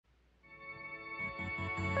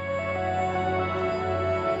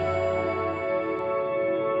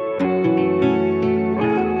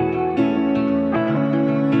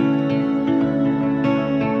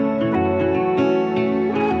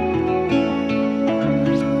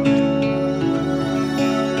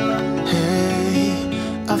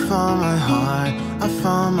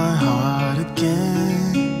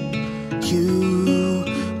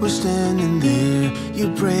standing there, you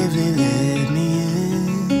bravely let me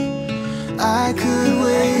in. I could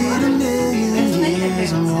wait a million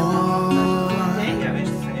years or more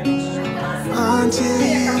until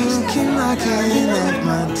you came knocking at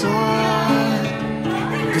my door.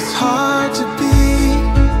 It's hard to be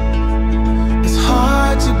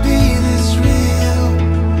this real.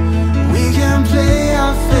 We can play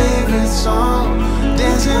our favorite song,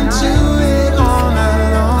 dancing to it all night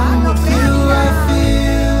long. With you I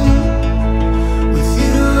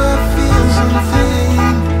feel something,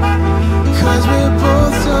 'cause we're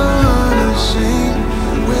both so unashamed.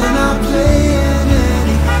 We're not playing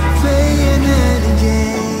any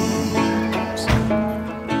games.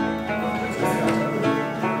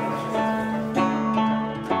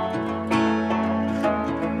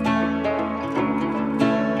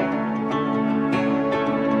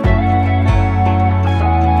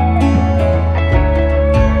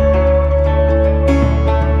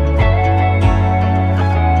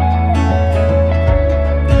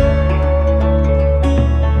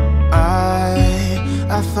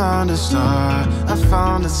 I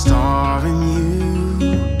found a star in you,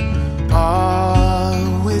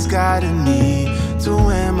 always guiding me to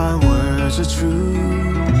where my words are true.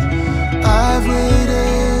 I've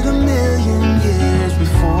waited a million years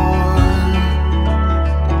before,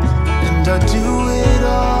 and I'd do it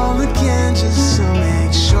all again just to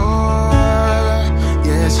make sure.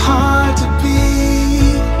 Yeah, it's hard to be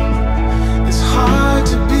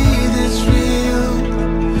this real.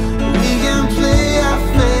 We can play our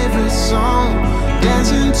favorite song,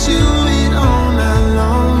 dancing to it all night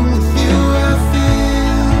long. With you I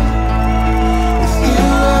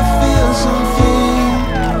feel something,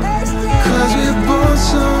 'cause we're both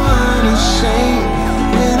so unashamed.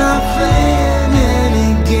 We're not playing any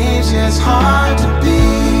games. Yeah, it's hard to be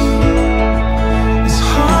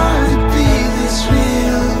this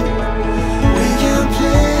real. We can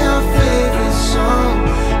play our favorite song,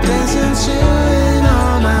 dancing to it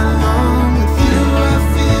all night long. With you I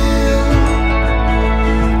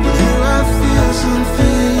feel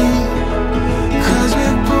something, 'cause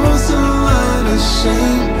we're both so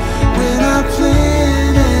unashamed. We're not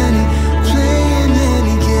playing any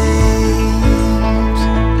games.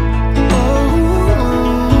 Oh,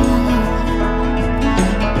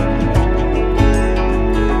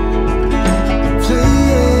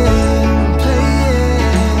 playing.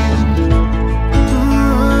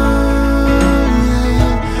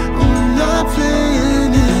 Yeah. I'm not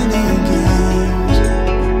playing any games.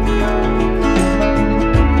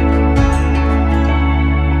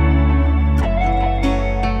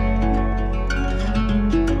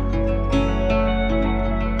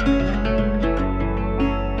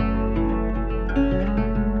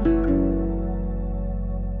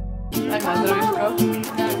 Tak na zdrowisko.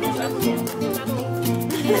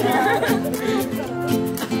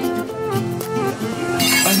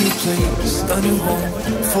 A new place, a new home,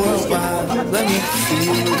 for a while, let me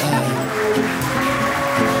feel alive.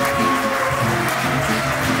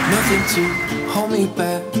 Nothing to hold me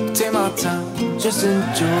back, take my time, just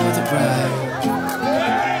enjoy the ride.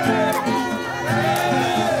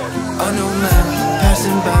 I know man,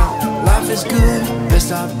 passing by, life is good, best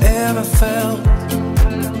I've ever felt.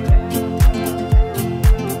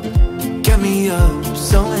 Get me up,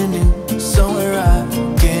 somewhere new, somewhere I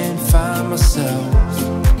can't find myself.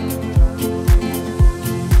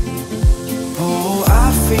 Oh,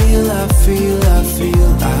 I feel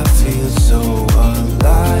so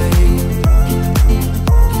alive.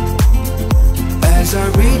 As I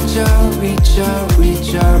reach out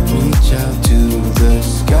to the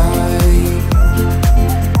sky.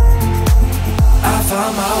 I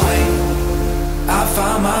found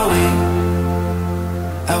my way.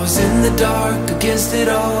 I was in the dark against it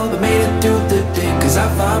all, but made it through the day. 'Cause I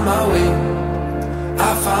found my way.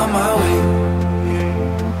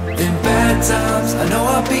 In bad times, I know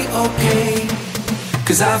I'll be okay.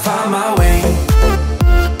 'Cause I found my way.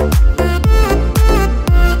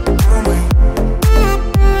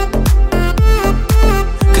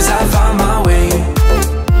 'Cause I found my way.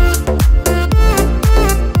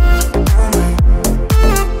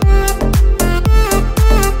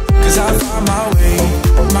 'Cause I found my way.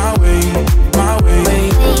 My way.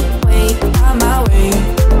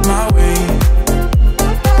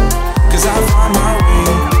 Cause I found my way.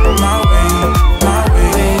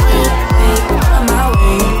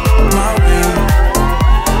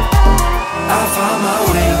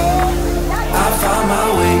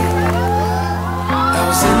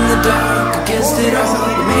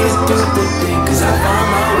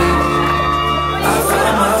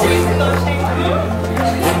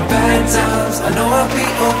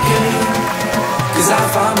 I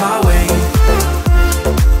find my